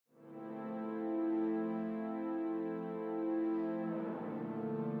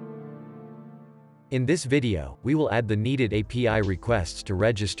In this video, we will add the needed API requests to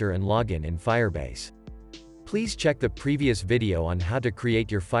register and login in Firebase. Please check the previous video on how to create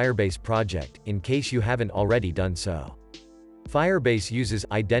your Firebase project, in case you haven't already done so. Firebase uses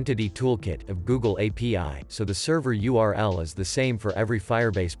Identity Toolkit of Google API, so the server URL is the same for every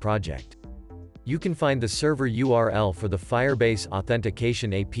Firebase project. You can find the server URL for the Firebase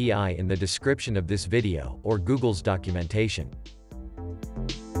Authentication API in the description of this video, or Google's documentation.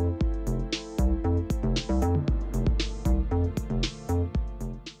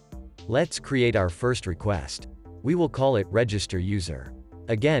 Let's create our first request. We will call it Register User.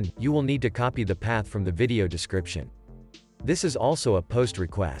 Again, you will need to copy the path from the video description. This is also a post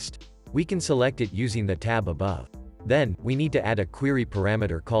request. We can select it using the tab above. Then, we need to add a query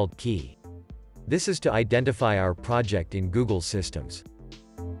parameter called key. This is to identify our project in Google's systems.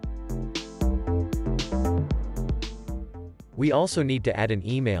 We also need to add an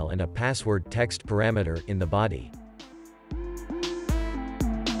email and a password text parameter in the body.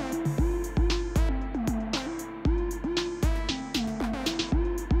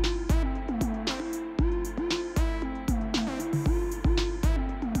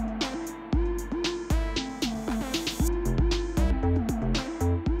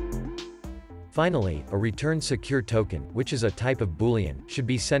 Finally, a return secure token, which is a type of Boolean, should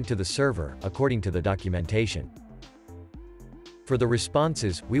be sent to the server, according to the documentation. For the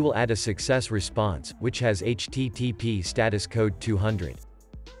responses, we will add a success response, which has HTTP status code 200.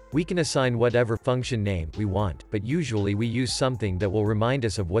 We can assign whatever function name we want, but usually we use something that will remind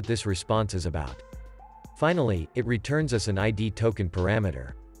us of what this response is about. Finally, it returns us an ID token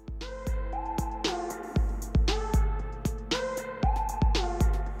parameter.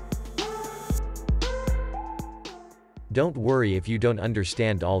 Don't worry if you don't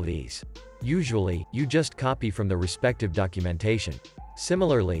understand all these. Usually, you just copy from the respective documentation.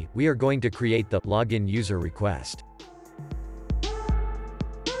 Similarly, we are going to create the login user request.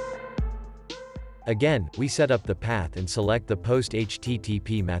 Again, we set up the path and select the post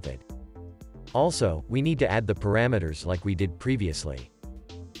HTTP method. Also, we need to add the parameters like we did previously.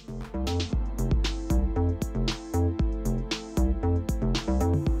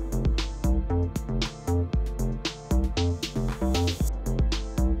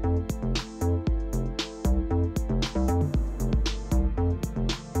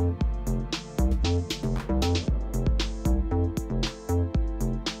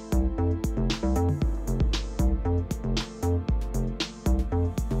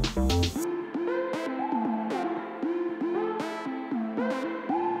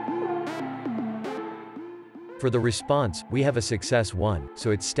 For the response, we have a success 1,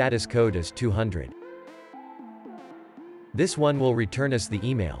 so its status code is 200. This one will return us the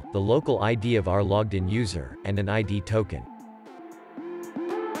email, the local ID of our logged-in user, and an ID token.